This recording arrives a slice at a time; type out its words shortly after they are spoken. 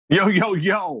Yo, yo,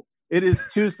 yo. It is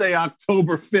Tuesday,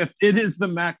 October 5th. It is the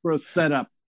macro setup.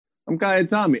 I'm Guy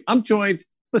Adami.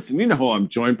 Listen, you know who I'm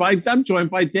joined by. I'm joined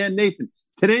by Dan Nathan.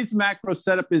 Today's macro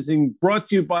setup is brought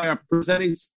to you by our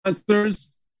presenting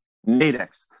sponsors,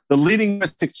 Nadex, the leading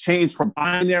U.S. exchange for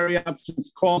binary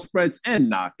options, call spreads, and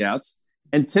knockouts.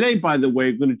 And today, by the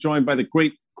way, we're going to join by the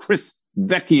great Chris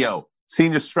Vecchio,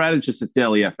 senior strategist at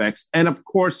Daily FX, and of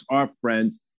course, our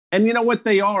friends. And you know what?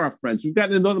 They are our friends. We've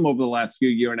gotten to know them over the last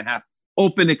year and a half.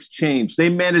 Open Exchange. They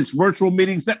manage virtual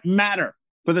meetings that matter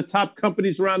for the top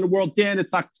companies around the world. Dan,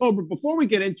 it's October. Before we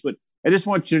get into it, I just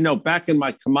want you to know, back in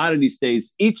my commodities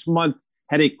days, each month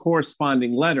had a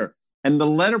corresponding letter. And the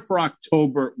letter for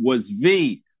October was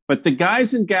V. But the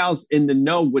guys and gals in the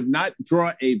know would not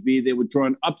draw a V. They would draw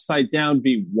an upside down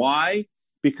V. Why?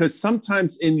 Because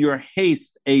sometimes in your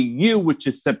haste, a U, which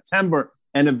is September,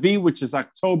 and a V, which is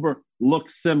October,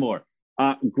 looks similar.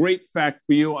 Great fact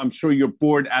for you. I'm sure you're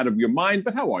bored out of your mind,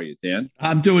 but how are you, Dan?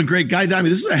 I'm doing great. Guy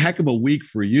Diamond, this is a heck of a week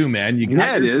for you, man. You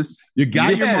got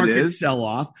your market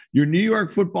sell-off. Your New York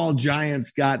football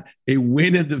Giants got a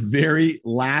win at the very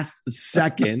last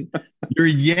second. Your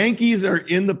Yankees are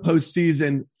in the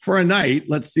postseason for a night.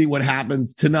 Let's see what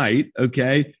happens tonight,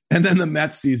 okay? And then the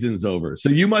Mets season's over. So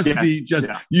you must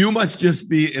just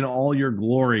be in all your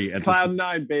glory. At Cloud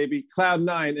nine, baby. Cloud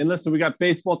nine. And listen, we got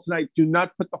baseball tonight. Do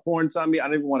not put the horns on me. I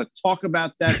don't even want to talk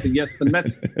about that. But yes, the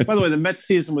Mets, by the way, the Mets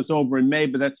season was over in May,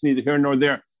 but that's neither here nor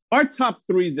there. Our top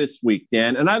three this week,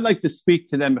 Dan, and I'd like to speak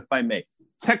to them if I may.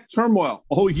 Tech turmoil.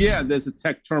 Oh, yeah, there's a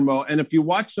tech turmoil. And if you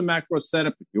watch the macro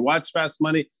setup, if you watch Fast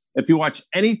Money, if you watch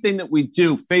anything that we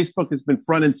do, Facebook has been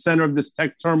front and center of this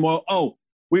tech turmoil. Oh,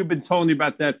 we've been telling you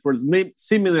about that for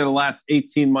seemingly the last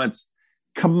 18 months.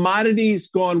 Commodities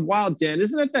gone wild, Dan.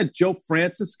 Isn't that Joe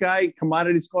Francis guy,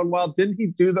 Commodities Gone Wild? Didn't he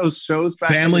do those shows back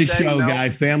Family in the day? Show, no? Guy.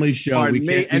 Family Show. Pardon we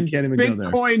me. can't even go there.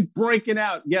 Bitcoin breaking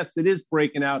out. Yes, it is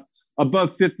breaking out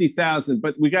above 50,000.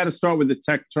 But we got to start with the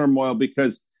tech turmoil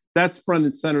because that's front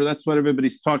and center. That's what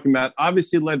everybody's talking about.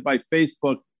 Obviously led by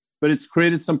Facebook, but it's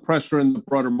created some pressure in the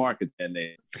broader market.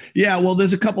 Yeah, well,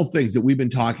 there's a couple things that we've been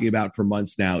talking about for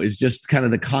months now is just kind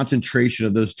of the concentration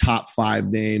of those top five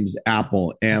names: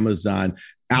 Apple, Amazon,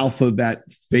 Alphabet,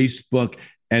 Facebook,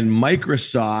 and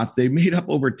Microsoft. They made up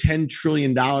over $10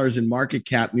 trillion in market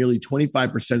cap, nearly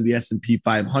 25% of the S&P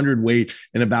 500 weight,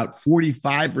 and about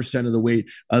 45% of the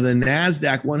weight of the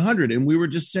NASDAQ 100. And we were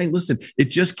just saying, listen,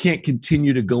 it just can't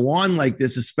continue to go on like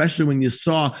this, especially when you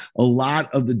saw a lot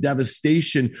of the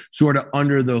devastation sort of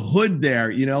under the hood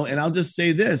there, you know. And I'll just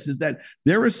say this, is that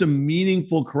there were some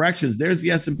meaningful corrections. There's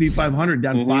the S&P 500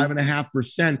 down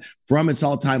 5.5% from its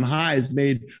all-time highs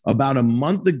made about a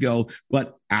month ago,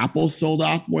 but Apple sold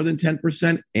off more than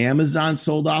 10%. Amazon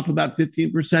sold off about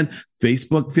 15%.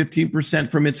 Facebook, 15%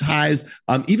 from its highs.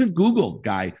 Even Google,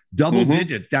 Guy, double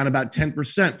digits, down about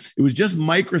 10%. It was just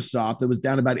Microsoft that was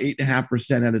down about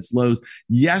 8.5% at its lows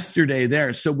yesterday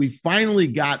there. So we finally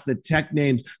got the tech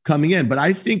names coming in. But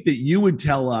I think that you would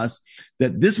tell us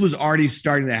that this was already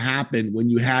starting to happen when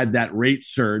you had that rate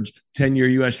surge. 10-year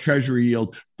U.S. Treasury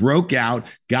yield broke out,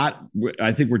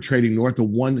 I think we're trading north of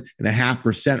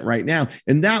 1.5% right now.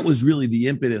 And that was really the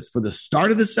impetus for the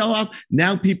start of the sell-off.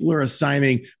 Now people are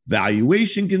assigning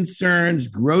valuation concerns,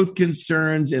 growth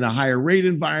concerns in a higher rate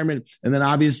environment. And then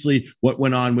obviously what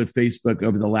went on with Facebook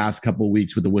over the last couple of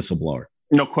weeks with the whistleblower.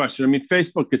 No question. I mean,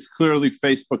 Facebook is clearly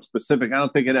Facebook specific. I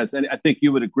don't think it has any, I think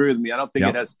you would agree with me. I don't think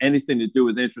it has anything to do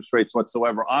with interest rates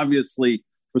whatsoever. Obviously,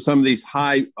 for some of these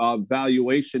high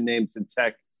valuation names in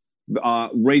tech,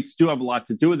 rates do have a lot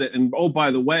to do with it. And oh,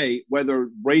 by the way, whether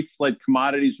rates led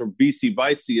commodities or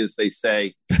vice, as they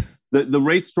say, the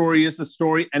rate story is a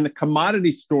story, and the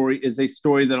commodity story is a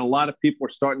story that a lot of people are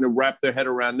starting to wrap their head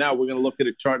around now. We're going to look at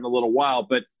a chart in a little while,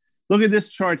 but look at this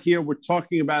chart here. We're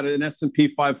talking about an S&P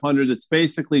 500 that's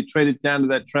basically traded down to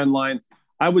that trend line.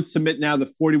 I would submit now the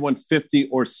 4150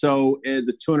 or so,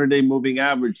 the 200-day moving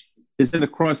average is in the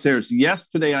crosshairs.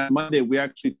 Yesterday on Monday, we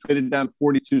actually traded down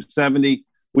 4270.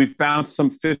 We've bounced some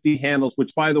 50 handles,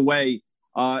 which, by the way,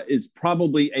 is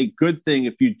probably a good thing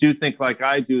if you do think like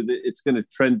I do that it's going to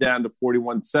trend down to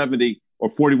 4170 or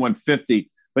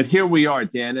 4150. But here we are,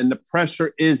 Dan, and the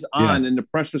pressure is on, and the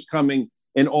pressure's coming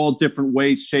in all different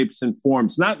ways, shapes, and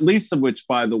forms, not least of which,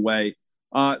 by the way,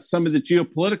 some of the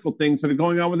geopolitical things that are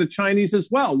going on with the Chinese as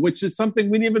well, which is something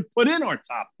we didn't even put in our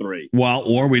top three. Well,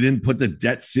 or we didn't put the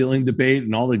debt ceiling debate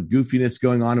and all the goofiness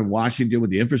going on in Washington with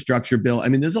the infrastructure bill. I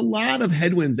mean, there's a lot of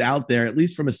headwinds out there, at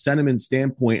least from a sentiment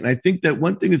standpoint. And I think that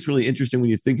one thing that's really interesting when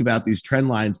you think about these trend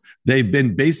lines, they've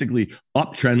been basically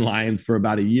uptrend lines for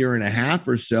about a year and a half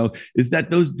or so, is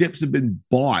that those dips have been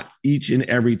bought each and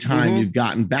every time you've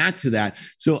gotten back to that.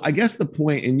 So I guess the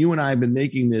point, and you and I have been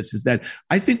making this, is that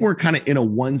I think we're kind of in a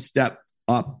one step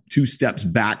up, two steps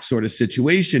back sort of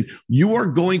situation. You are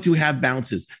going to have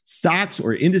bounces. Stocks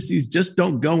or indices just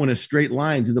don't go in a straight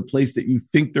line to the place that you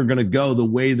think they're going to go the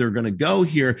way they're going to go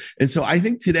here. And so I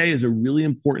think today is a really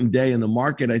important day in the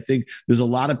market. I think there's a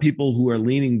lot of people who are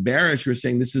leaning bearish who are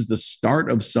saying this is the start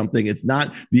of something. It's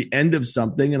not the end of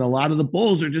something. And a lot of the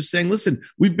bulls are just saying, listen,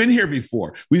 we've been here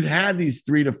before. We've had these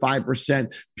 3 to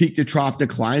 5% peak to trough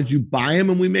declines. You buy them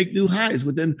and we make new highs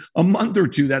within a month or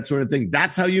two, that sort of thing.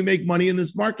 That's how you make money in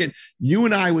this market. You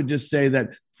and I would just say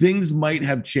that things might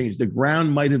have changed. The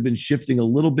ground might have been shifting a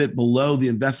little bit below the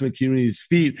investment community's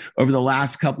feet over the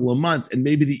last couple of months, and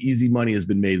maybe the easy money has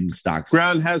been made in the stocks.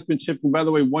 Ground has been shifting. By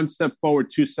the way, one step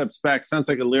forward, two steps back. Sounds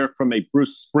like a lyric from a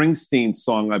Bruce Springsteen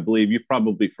song, I believe. You're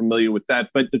probably familiar with that.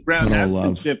 But the ground has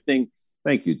been shifting.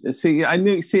 Thank you. See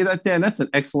that, Dan? That's an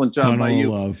excellent job by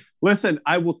you. Love. Listen,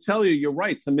 I will tell you, you're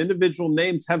right. Some individual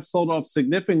names have sold off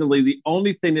significantly. The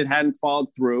only thing that hadn't followed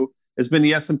through has been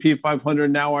the S&P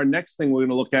 500. Now our next thing we're going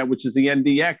to look at, which is the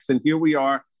NDX. And here we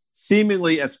are,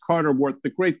 seemingly as Carter Worth, the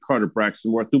great Carter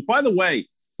Braxton Worth, who, by the way,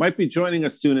 might be joining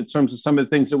us soon in terms of some of the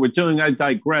things that we're doing. I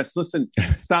digress. Listen,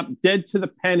 stop dead to the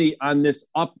penny on this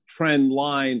uptrend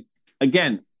line.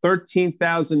 Again,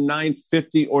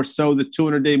 13,950 or so, the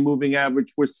 200-day moving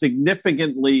average. We're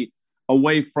significantly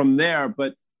away from there,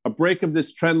 but a break of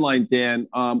this trend line, Dan,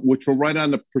 which we're right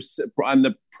on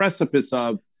the precipice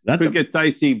of, could get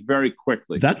dicey very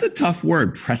quickly. That's a tough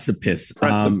word, precipice.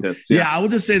 Yes. Yeah, I will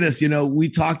just say this. We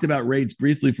talked about rates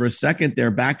briefly for a second there.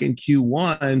 Back in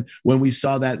Q1, when we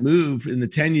saw that move in the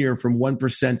 10-year from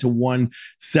 1% to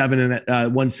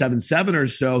 1.77 or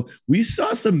so, we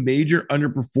saw some major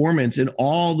underperformance in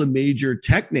all the major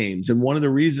tech names. And one of the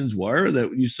reasons were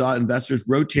that you saw investors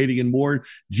rotating in more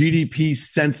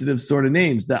GDP-sensitive sort of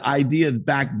names. The idea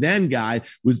back then, Guy,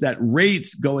 was that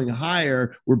rates going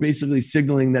higher were basically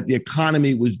signaling that the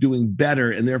economy was doing better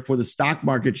and therefore the stock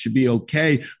market should be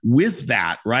okay with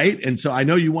that, right? And so I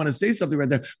know you want to say something right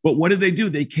there, but what did they do?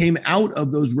 They came out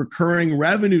of those recurring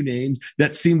revenue names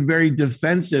that seemed very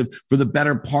defensive for the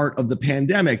better part of the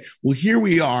pandemic. Well, here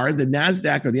we are. The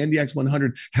NASDAQ or the NDX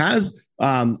 100 has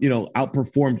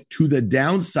outperformed to the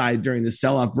downside during the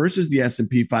sell-off versus the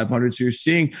S&P 500. So you're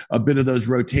seeing a bit of those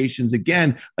rotations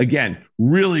again,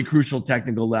 really crucial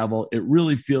technical level. It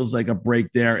really feels like a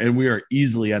break there, and we are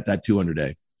easily at that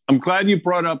 200-day. I'm glad you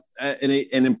brought up an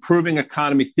improving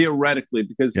economy theoretically,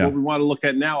 because what we want to look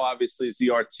at now, obviously, is the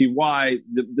RTY,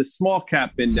 the small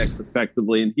cap index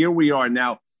effectively. And here we are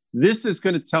now. This is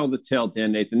going to tell the tale,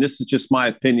 Dan Nathan. This is just my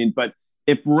opinion. But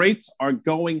if rates are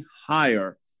going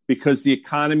higher because the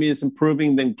economy is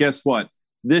improving, then guess what?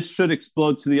 This should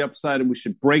explode to the upside, and we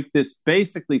should break this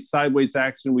basically sideways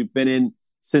action we've been in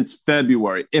since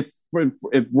February. If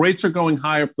rates are going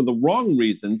higher for the wrong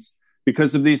reasons,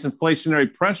 because of these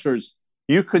inflationary pressures,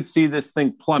 you could see this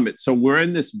thing plummet. So we're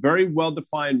in this very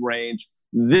well-defined range.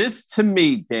 This, to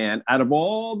me, Dan, out of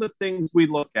all the things we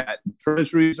look at,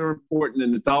 treasuries are important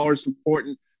and the dollar is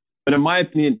important, but in my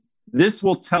opinion, this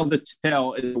will tell the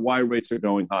tale as to why rates are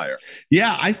going higher.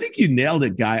 Yeah, I think you nailed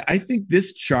it, Guy. I think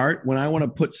this chart, when I want to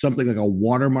put something like a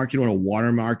watermark, you know what a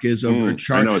watermark is over a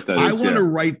chart? I know what that is. I want to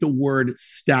write the word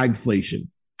stagflation.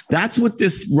 That's what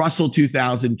this Russell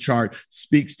 2000 chart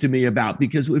speaks to me about,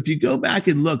 because if you go back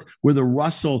and look where the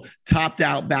Russell topped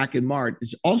out back in March,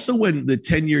 it's also when the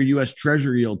 10-year U.S.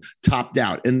 Treasury yield topped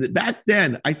out. And back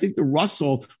then, I think the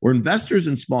Russell, or investors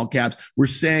in small caps, were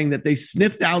saying that they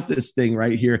sniffed out this thing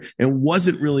right here and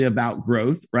wasn't really about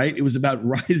growth, right? It was about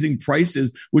rising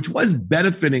prices, which was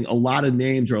benefiting a lot of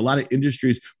names or a lot of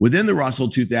industries within the Russell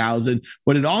 2000.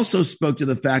 But it also spoke to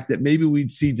the fact that maybe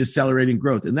we'd see decelerating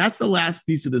growth. And that's the last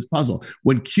piece of this puzzle.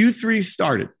 When Q3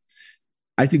 started,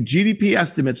 I think GDP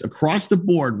estimates across the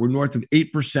board were north of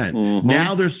 8%. Mm-hmm.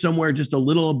 Now they're somewhere just a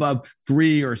little above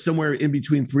 3 or somewhere in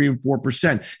between 3 and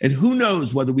 4%. And who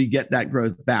knows whether we get that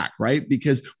growth back, right?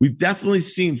 Because we've definitely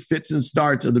seen fits and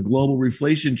starts of the global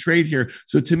reflation trade here.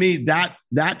 So to me, that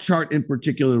chart in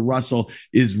particular, Russell,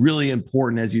 is really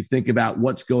important as you think about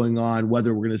what's going on,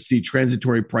 whether we're going to see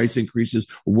transitory price increases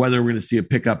or whether we're going to see a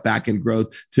pickup back in growth.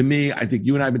 To me, I think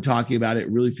you and I have been talking about it.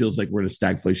 It really feels like we're in a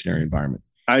stagflationary environment.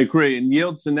 I agree. And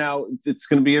yields are now, it's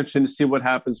going to be interesting to see what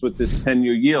happens with this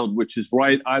 10-year yield, which is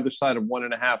right either side of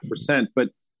 1.5%. But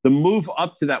the move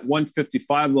up to that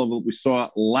 155 level that we saw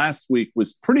last week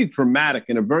was pretty dramatic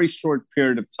in a very short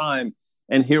period of time.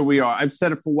 And here we are. I've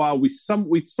said it for a while. We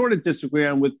sort of disagree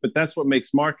on with, but that's what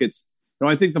makes markets.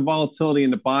 I think the volatility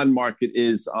in the bond market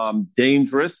is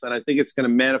dangerous, and I think it's going to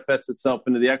manifest itself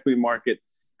into the equity market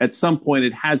at some point.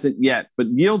 It hasn't yet, but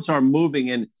yields are moving.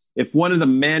 And if one of the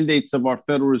mandates of our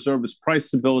Federal Reserve is price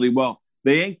stability, well,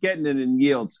 they ain't getting it in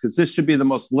yields because this should be the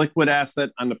most liquid asset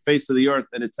on the face of the earth,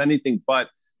 and it's anything but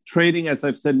trading, as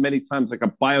I've said many times, like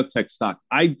a biotech stock.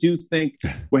 I do think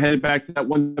we're headed back to that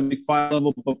 175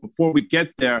 level, but before we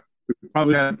get there, we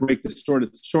probably got to break the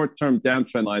short-term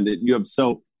downtrend line that you have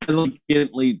so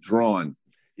elegantly drawn.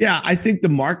 Yeah, I think the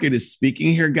market is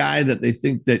speaking here, Guy, that they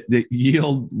think that the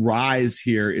yield rise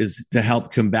here is to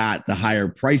help combat the higher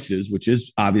prices, which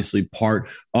is obviously part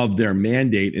of their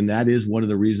mandate. And that is one of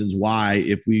the reasons why,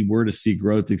 if we were to see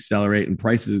growth accelerate and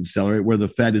prices accelerate, where the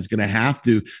Fed is going to have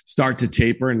to start to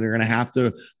taper and they're going to have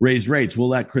to raise rates. We'll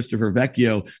let Christopher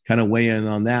Vecchio kind of weigh in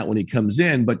on that when he comes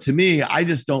in. But to me, I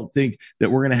just don't think that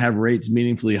we're going to have rates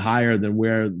meaningfully higher than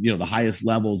where, the highest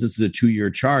levels. This is a 2-year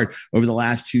chart over the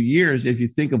last 2 years. If you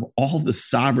think of all the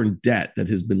sovereign debt that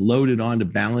has been loaded onto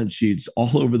balance sheets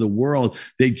all over the world,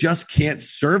 they just can't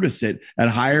service it at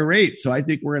higher rates. So I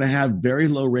think we're going to have very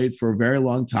low rates for a very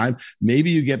long time.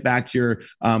 Maybe you get back to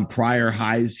your prior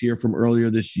highs here from earlier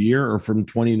this year or from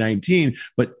 2019,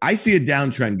 but I see a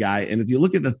downtrend, Guy. And if you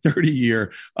look at the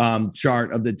 30-year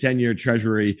chart of the 10-year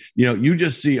treasury, you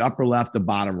just see upper left to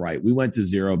bottom right. We went to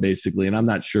zero basically, and I'm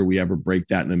not sure we ever break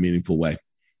that in a meaningful way.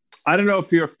 I don't know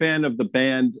if you're a fan of the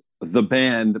band,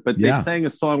 but they sang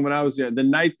a song when I was there. The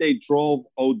night they drove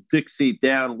Old Dixie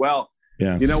down. Well,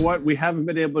 you know what? We haven't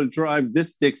been able to drive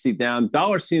this Dixie down.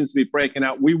 Dollar seems to be breaking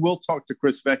out. We will talk to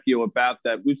Chris Vecchio about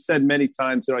that. We've said many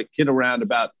times that I kid around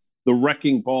about the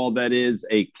wrecking ball that is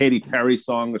a Katy Perry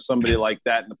song or somebody like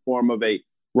that in the form of a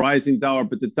rising dollar.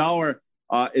 But the dollar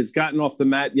has gotten off the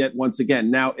mat yet once again.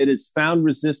 Now, it has found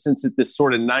resistance at this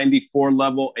sort of 94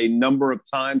 level a number of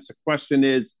times. The question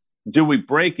is, do we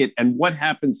break it? And what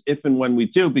happens if and when we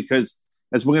do? Because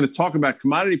as we're going to talk about,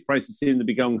 commodity prices seem to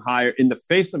be going higher in the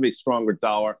face of a stronger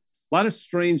dollar. A lot of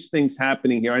strange things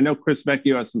happening here. I know Chris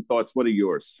Vecchio has some thoughts. What are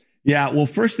yours? Yeah, well,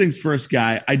 first things first,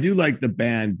 Guy, I do like the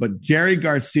band, but Jerry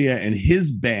Garcia and his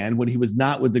band, when he was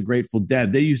not with the Grateful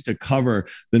Dead, they used to cover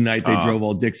The Night They Drove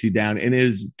Old Dixie Down. And it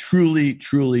is truly,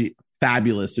 truly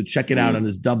fabulous. So check it out on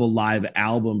his double live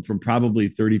album from probably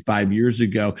 35 years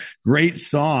ago. Great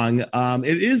song.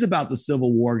 It is about the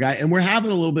Civil War, Guy. And we're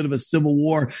having a little bit of a civil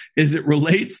war as it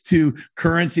relates to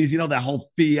currencies, that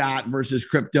whole fiat versus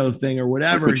crypto thing or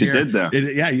whatever. What you did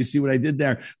there. You see what I did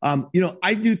there.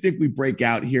 I do think we break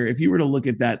out here. If you were to look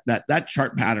at that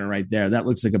chart pattern right there, that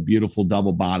looks like a beautiful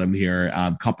double bottom here,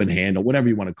 cup and handle, whatever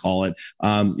you want to call it.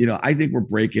 I think we're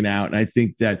breaking out. And I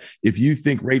think that if you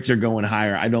think rates are going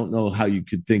higher, I don't know how you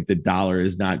could think the dollar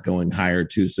is not going higher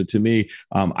too. So to me,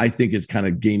 I think it's kind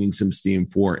of gaining some steam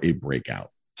for a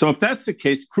breakout. So if that's the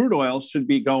case, crude oil should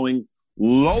be going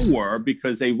lower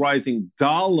because a rising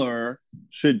dollar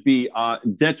should be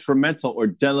detrimental or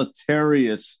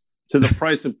deleterious to the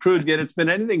price of crude. Yet it's been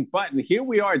anything but. And here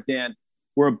we are, Dan.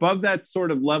 We're above that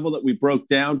sort of level that we broke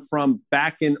down from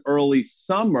back in early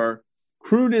summer.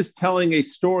 Crude is telling a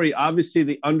story. Obviously,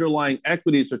 the underlying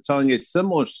equities are telling a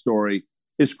similar story.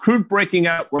 Is crude breaking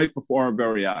out right before our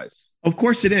very eyes? Of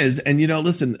course it is. And,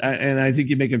 listen, and I think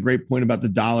you make a great point about the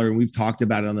dollar. And we've talked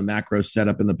about it on the macro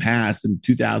setup in the past. In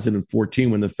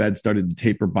 2014, when the Fed started to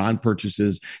taper bond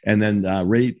purchases and then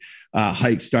rate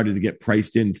hikes started to get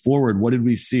priced in forward, what did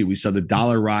we see? We saw the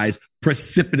dollar rise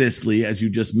precipitously, as you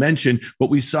just mentioned, but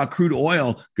we saw crude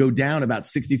oil go down about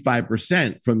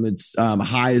 65% from its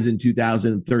highs in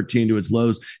 2013 to its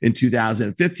lows in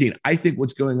 2015. I think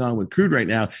what's going on with crude right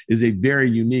now is a very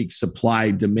unique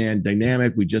supply-demand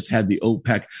dynamic. We just had the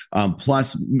OPEC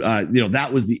plus, that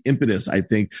was the impetus, I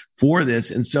think, for this.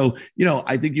 And so,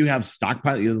 I think you have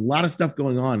stockpile, a lot of stuff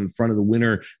going on in front of the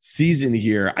winter season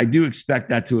here. I do expect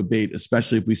that to abate,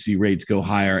 especially if we see rates go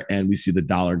higher and we see the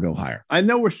dollar go higher. I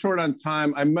know we're short on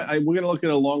time. We're going to look at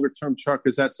a longer term chart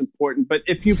because that's important. But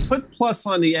if you put plus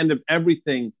on the end of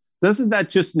everything, doesn't that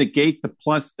just negate the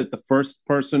plus that the first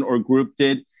person or group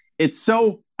did? It's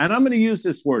so, and I'm going to use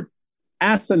this word,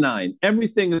 asinine.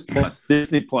 Everything is plus.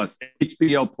 Disney plus,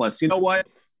 HBO plus. You know what?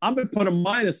 I'm going to put a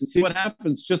minus and see what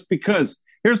happens just because.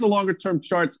 Here's the longer term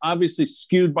charts, obviously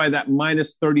skewed by that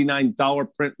minus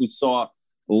 $39 print we saw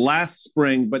last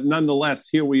spring. But nonetheless,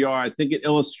 here we are. I think it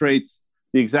illustrates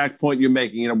the exact point you're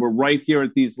making. We're right here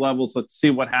at these levels. Let's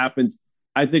see what happens.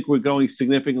 I think we're going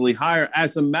significantly higher.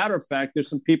 As a matter of fact, there's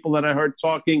some people that I heard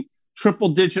talking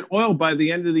triple-digit oil by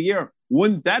the end of the year.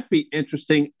 Wouldn't that be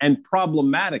interesting and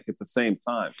problematic at the same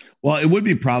time? Well, it would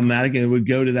be problematic, and it would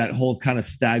go to that whole kind of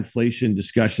stagflation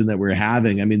discussion that we're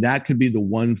having. I mean, that could be the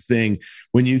one thing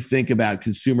when you think about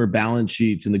consumer balance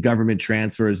sheets and the government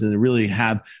transfers, and they really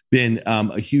have been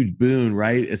a huge boon,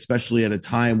 right? Especially at a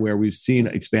time where we've seen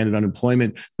expanded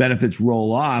unemployment benefits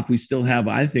roll off. We still have,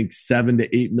 I think, 7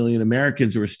 to 8 million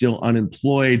Americans who are still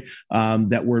unemployed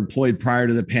that were employed prior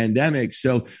to the pandemic.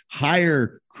 So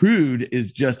higher crude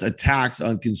is just a tax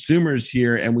on consumers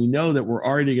here. And we know that we're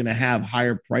already going to have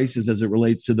higher prices as it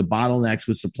relates to the bottlenecks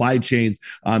with supply chains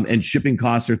and shipping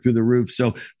costs are through the roof.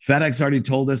 So FedEx already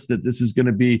told us that this is going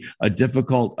to be a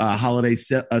difficult holiday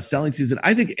selling season.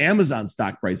 I think Amazon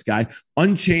stock price, Guy,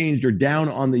 unchanged or down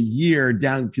on the year,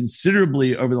 down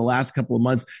considerably over the last couple of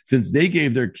months since they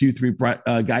gave their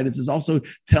Q3 guidance, is also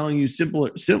telling you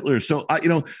simpler. So,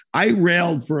 I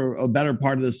railed for a better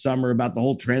part of the summer about the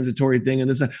whole transitory thing. And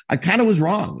this, I kind of was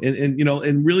wrong.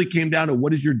 And really came down to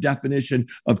what is your definition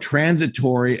of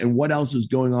transitory and what else is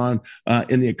going on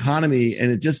in the economy.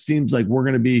 And it just seems like we're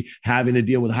going to be having to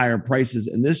deal with higher prices.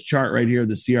 And this chart right here,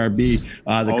 the CRB,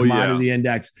 commodity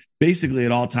index, basically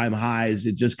at all-time highs.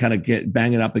 It just kind of get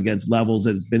banging up against levels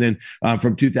that it's been in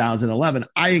from 2011.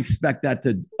 I expect that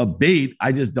to abate.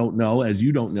 I just don't know, as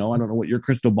you don't know. I don't know what your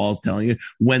crystal ball is telling you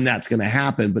when that's going to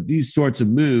happen. But these sorts of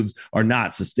moves are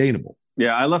not sustainable.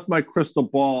 Yeah, I left my crystal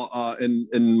ball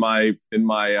in my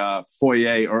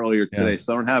foyer earlier today,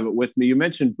 so I don't have it with me. You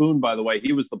mentioned Boone, by the way.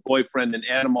 He was the boyfriend in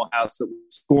Animal House that was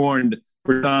scorned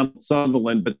for Donald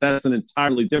Sutherland, but that's an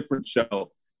entirely different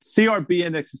show. CRB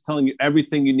index is telling you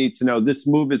everything you need to know. This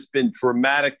move has been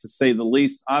dramatic, to say the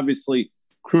least. Obviously,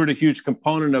 crude a huge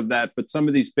component of that, but some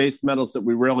of these base metals that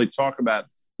we rarely talk about,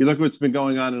 you look at what's been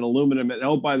going on in aluminum. And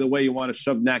oh, by the way, you want to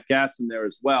shove nat gas in there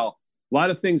as well. A lot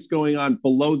of things going on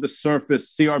below the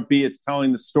surface. CRB is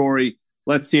telling the story.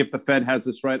 Let's see if the Fed has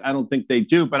this right. I don't think they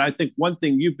do. But I think one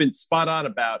thing you've been spot on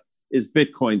about is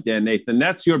Bitcoin, Dan Nathan.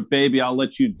 That's your baby. I'll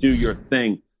let you do your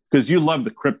thing because you love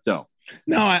the crypto.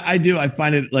 No, I do. I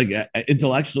find it like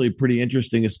intellectually pretty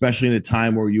interesting, especially in a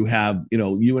time where you have,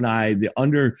 you and I, the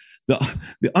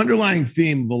underlying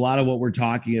theme of a lot of what we're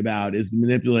talking about is the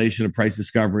manipulation of price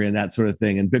discovery and that sort of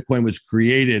thing. And Bitcoin was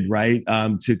created, right,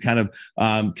 to kind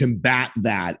of combat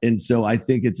that. And so I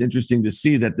think it's interesting to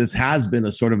see that this has been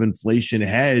a sort of inflation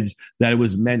hedge that it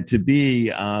was meant to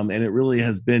be. And it really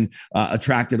has been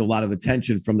attracted a lot of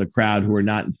attention from the crowd who are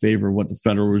not in favor of what the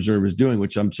Federal Reserve is doing,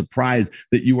 which I'm surprised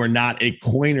that you are not a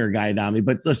coiner guy, Dami.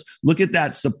 But just look at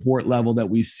that support level that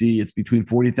we see. It's between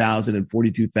 40,000 and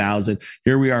 42,000.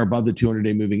 Here we are above the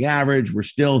 200-day moving average. We're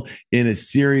still in a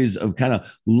series of kind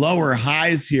of lower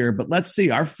highs here. But let's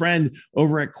see. Our friend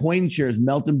over at CoinShares,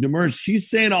 Meltem Demers, she's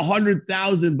saying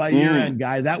 100,000 by year end,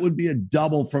 Guy. That would be a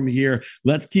double from here.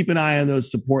 Let's keep an eye on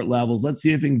those support levels. Let's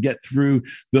see if we can get through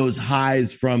those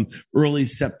highs from early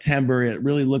September. It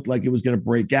really looked like it was going to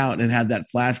break out and it had that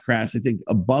flash crash. I think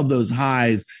above those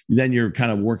highs, then you're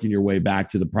kind of working your way back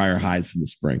to the prior highs from the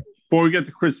spring. Before we get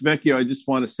to Chris Vecchio, I just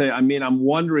want to say, I'm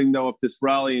wondering, though, if this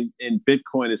rally in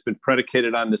Bitcoin has been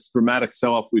predicated on this dramatic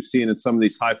sell-off we've seen in some of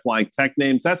these high-flying tech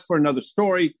names. That's for another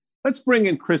story. Let's bring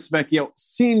in Chris Vecchio,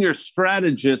 senior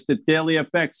strategist at Daily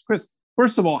FX. Chris,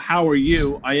 first of all, how are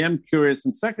you? I am curious.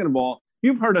 And second of all,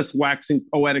 you've heard us waxing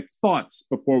poetic thoughts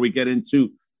before we get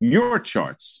into your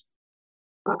charts.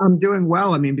 I'm doing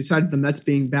well. Besides the Mets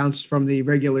being bounced from the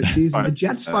regular season, the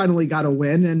Jets finally got a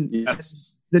win, and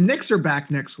the Knicks are back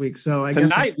next week. So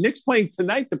tonight, Knicks playing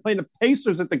tonight. They're playing the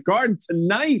Pacers at the Garden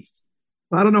tonight.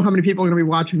 I don't know how many people are going to be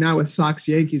watching now with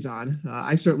Sox-Yankees on.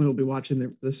 I certainly will be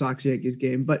watching the Sox-Yankees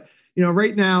game. But,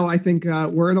 right now, I think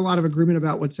we're in a lot of agreement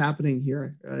about what's happening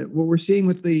here. What we're seeing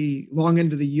with the long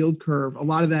end of the yield curve, a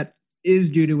lot of that is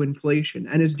due to inflation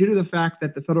and is due to the fact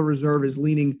that the Federal Reserve is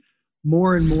leaning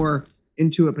more and more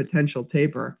into a potential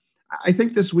taper. I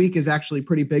think this week is actually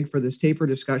pretty big for this taper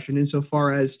discussion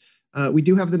insofar as we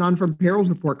do have the non-farm payrolls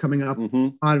report coming up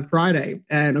on Friday.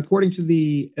 And according to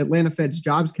the Atlanta Fed's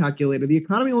jobs calculator, the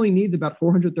economy only needs about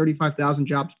 435,000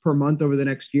 jobs per month over the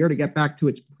next year to get back to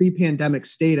its pre-pandemic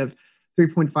state of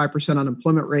 3.5%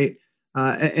 unemployment rate.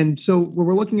 And so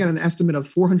we're looking at an estimate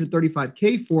of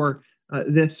 435K for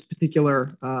this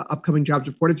particular upcoming jobs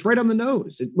report. It's right on the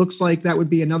nose. It looks like that would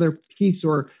be another piece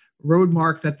or road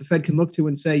mark that the Fed can look to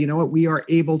and say, you know what, we are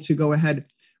able to go ahead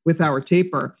with our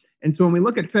taper. And so when we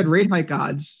look at Fed rate hike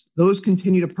odds, those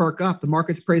continue to perk up. The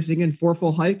market's pricing in 4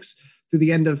 full hikes through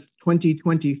the end of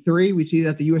 2023. We see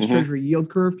that the U.S. Treasury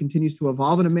yield curve continues to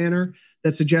evolve in a manner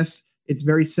that suggests it's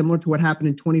very similar to what happened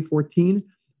in 2014.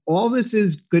 all this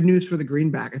is good news for the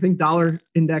greenback. I think dollar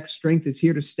index strength is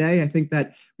here to stay. I think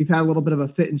that we've had a little bit of a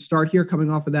fit and start here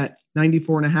coming off of that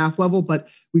 94.5 level, but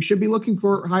we should be looking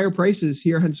for higher prices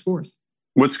here henceforth.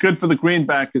 What's good for the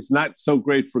greenback is not so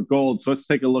great for gold. So let's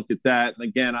take a look at that. And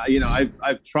again,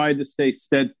 I've tried to stay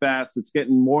steadfast. It's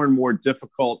getting more and more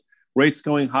difficult. Rates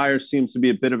going higher seems to be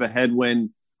a bit of a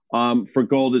headwind for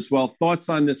gold as well. Thoughts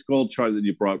on this gold chart that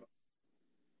you brought?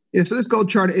 Yeah, so this gold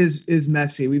chart is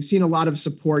messy. We've seen a lot of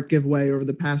support give way over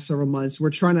the past several months. We're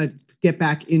trying to get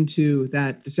back into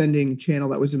that descending channel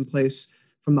that was in place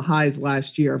from the highs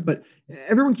last year. But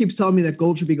everyone keeps telling me that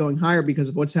gold should be going higher because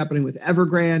of what's happening with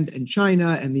Evergrande and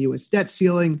China and the U.S. debt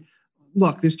ceiling.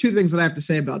 Look, there's two things that I have to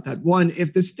say about that. One,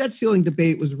 if this debt ceiling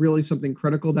debate was really something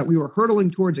critical, that we were hurtling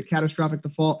towards a catastrophic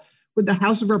default, would the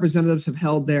House of Representatives have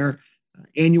held their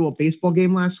annual baseball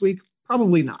game last week?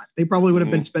 Probably not. They probably would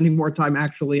have been spending more time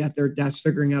actually at their desks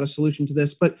figuring out a solution to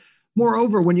this. But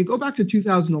moreover, when you go back to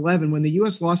 2011, when the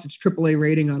U.S. lost its AAA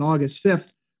rating on August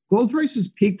 5th, gold prices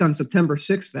peaked on September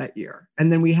 6th that year. And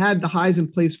then we had the highs in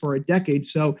place for a decade.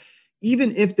 So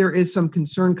even if there is some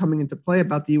concern coming into play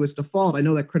about the U.S. default, I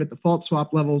know that credit default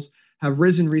swap levels have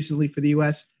risen recently for the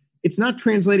U.S. It's not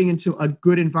translating into a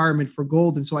good environment for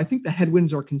gold. And so I think the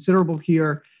headwinds are considerable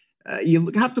here.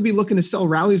 You have to be looking to sell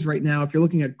rallies right now. If you're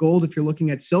looking at gold, if you're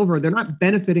looking at silver, they're not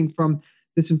benefiting from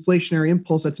this inflationary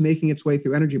impulse that's making its way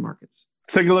through energy markets.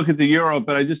 Let's take a look at the euro,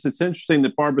 but it's interesting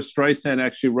that Barbra Streisand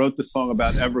actually wrote the song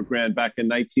about Evergrande back in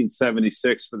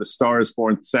 1976 for the Star is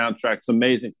Born soundtrack. It's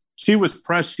amazing. She was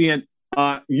prescient.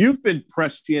 You've been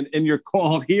prescient in your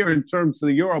call here in terms of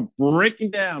the euro. Breaking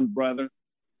down, brother.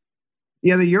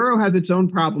 Yeah, the euro has its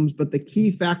own problems, but the key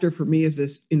factor for me is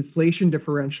this inflation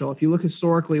differential. If you look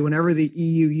historically, whenever the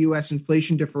EU-US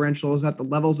inflation differential is at the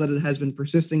levels that it has been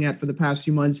persisting at for the past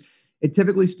few months, it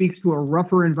typically speaks to a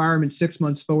rougher environment 6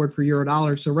 months forward for euro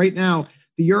dollar. So right now,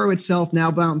 the euro itself now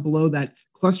bound below that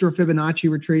cluster of Fibonacci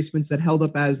retracements that held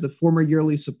up as the former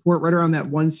yearly support right around that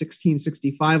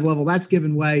 116.65 level. That's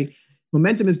given way.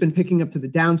 Momentum has been picking up to the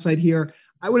downside here.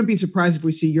 I wouldn't be surprised if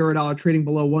we see euro dollar trading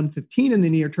below 115 in the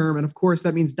near term. And of course,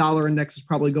 that means dollar index is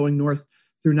probably going north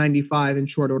through 95 in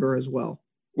short order as well.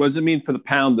 What does it mean for the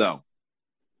pound, though?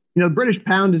 You know, the British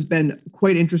pound has been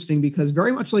quite interesting because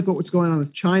very much like what's going on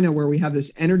with China, where we have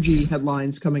this energy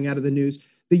headlines coming out of the news,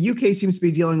 the UK seems to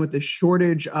be dealing with the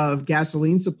shortage of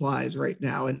gasoline supplies right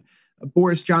now. And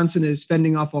Boris Johnson is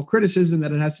fending off all criticism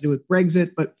that it has to do with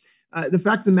Brexit. But the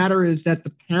fact of the matter is that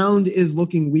the pound is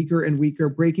looking weaker and weaker,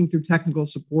 breaking through technical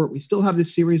support. We still have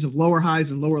this series of lower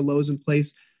highs and lower lows in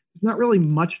place. There's not really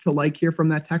much to like here from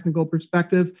that technical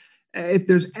perspective. If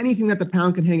there's anything that the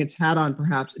pound can hang its hat on,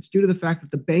 perhaps, it's due to the fact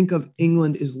that the Bank of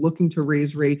England is looking to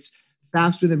raise rates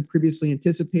faster than previously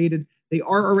anticipated. They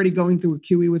are already going through a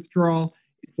QE withdrawal.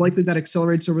 It's likely that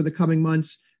accelerates over the coming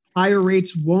months. Higher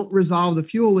rates won't resolve the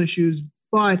fuel issues,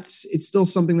 but it's still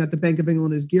something that the Bank of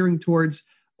England is gearing towards.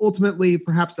 Ultimately,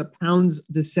 perhaps the pound's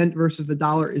descent versus the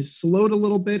dollar is slowed a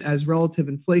little bit as relative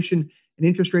inflation and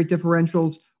interest rate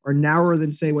differentials are narrower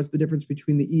than, say, what's the difference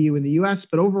between the EU and the US.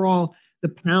 But overall, the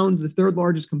pound, the third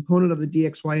largest component of the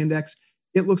DXY index,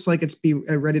 it looks like it's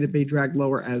ready to be dragged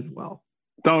lower as well.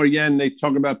 Dollar yen, they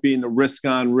talk about being the risk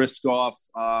on, risk off.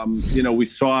 We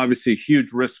saw obviously a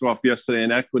huge risk off yesterday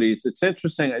in equities. It's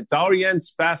interesting. Dollar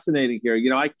yen's fascinating here.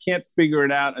 I can't figure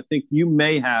it out. I think you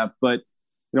may have, but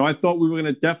I thought we were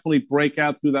going to definitely break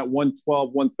out through that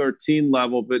 112, 113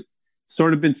 level, but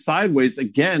sort of been sideways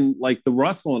again, like the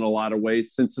Russell in a lot of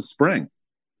ways since the spring.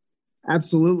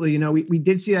 Absolutely. We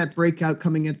did see that breakout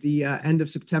coming at the end of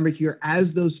September here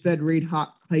as those Fed rate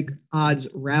hike odds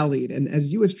rallied. And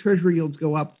as U.S. Treasury yields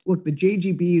go up, look, the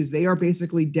JGBs, they are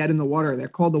basically dead in the water. They're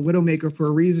called the widowmaker for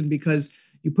a reason because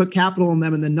you put capital in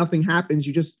them and then nothing happens.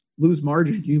 You just lose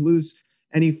margin. You lose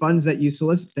any funds that you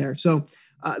solicit there. So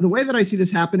the way that I see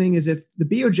this happening is if the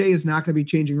BOJ is not going to be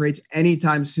changing rates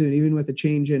anytime soon, even with a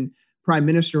change in prime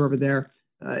minister over there,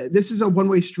 this is a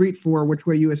one-way street for which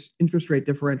way U.S. interest rate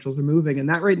differentials are moving. And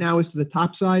that right now is to the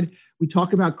top side. We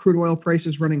talk about crude oil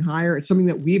prices running higher. It's something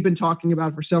that we've been talking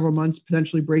about for several months,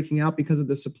 potentially breaking out because of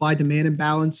the supply-demand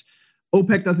imbalance.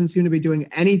 OPEC doesn't seem to be doing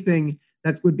anything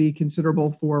that would be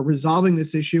considerable for resolving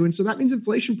this issue. And so that means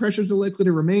inflation pressures are likely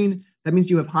to remain. That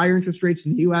means you have higher interest rates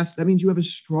in the U.S. That means you have a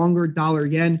stronger dollar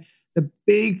yen. The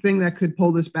big thing that could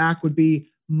pull this back would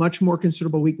be much more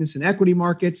considerable weakness in equity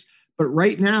markets. But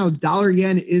right now, dollar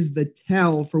yen is the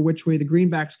tell for which way the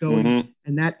greenback's going,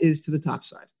 and that is to the top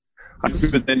side. I agree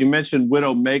with that. You mentioned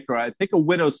widowmaker. I think a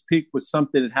widow's peak was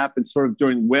something that happened sort of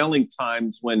during whaling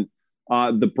times when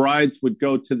the brides would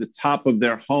go to the top of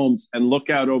their homes and look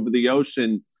out over the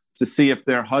ocean to see if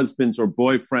their husbands or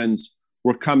boyfriends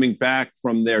were coming back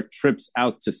from their trips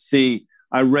out to sea.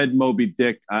 I read Moby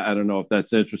Dick. I don't know if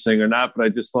that's interesting or not, but I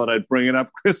just thought I'd bring it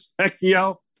up. Chris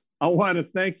Vecchio, I want to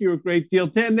thank you a great deal.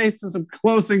 Dan Nathan, some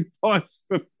closing thoughts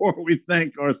before we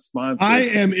thank our sponsors. I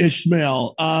am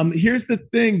Ishmael. Here's the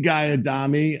thing, Guy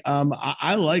Adami.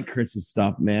 I like Chris's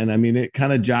stuff, man. I mean, it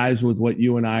kind of jives with what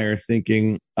you and I are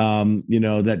thinking.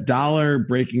 That dollar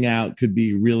breaking out could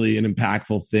be really an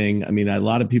impactful thing. I mean, a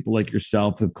lot of people like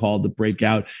yourself have called the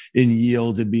breakout in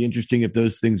yields. It'd be interesting if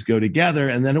those things go together.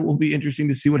 And then it will be interesting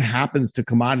to see what happens to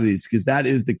commodities, because that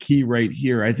is the key right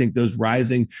here. I think those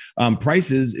rising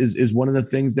prices is one of the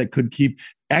things that could keep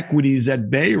equities at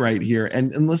bay right here.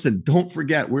 And listen, don't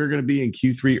forget, we're going to be in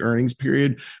Q3 earnings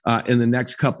period in the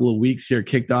next couple of weeks here,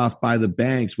 kicked off by the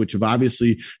banks, which have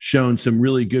obviously shown some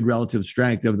really good relative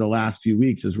strength over the last few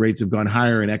weeks as rates have gone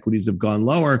higher and equities have gone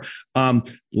lower.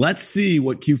 Let's see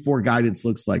what Q4 guidance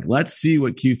looks like. Let's see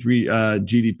what Q3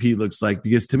 GDP looks like,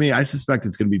 because to me, I suspect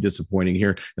it's going to be disappointing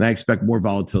here, and I expect more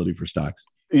volatility for stocks.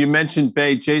 You mentioned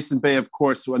Bay. Jason Bay, of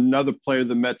course, another player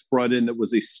the Mets brought in that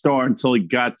was a star until he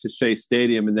got to Shea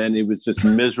Stadium, and then he was just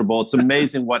miserable. It's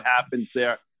amazing what happens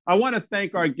there. I want to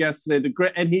thank our guest today,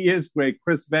 and he is great,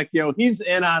 Chris Vecchio. He's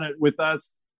in on it with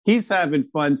us. He's having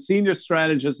fun. Senior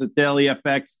strategist at Daily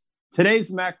FX. Today's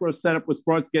macro setup was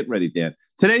brought. Get ready, Dan.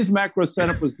 Today's macro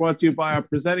setup was brought to you by our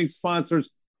presenting sponsors,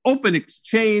 Open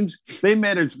Exchange. They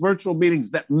manage virtual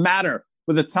meetings that matter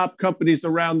for the top companies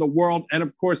around the world, and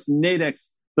of course, Nadex,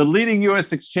 the leading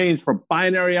U.S. exchange for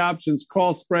binary options,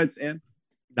 call spreads, and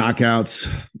knockouts.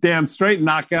 Damn straight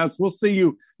knockouts. We'll see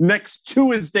you next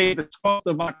Tuesday, the 12th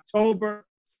of October.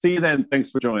 See you then.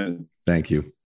 Thanks for joining. Thank you.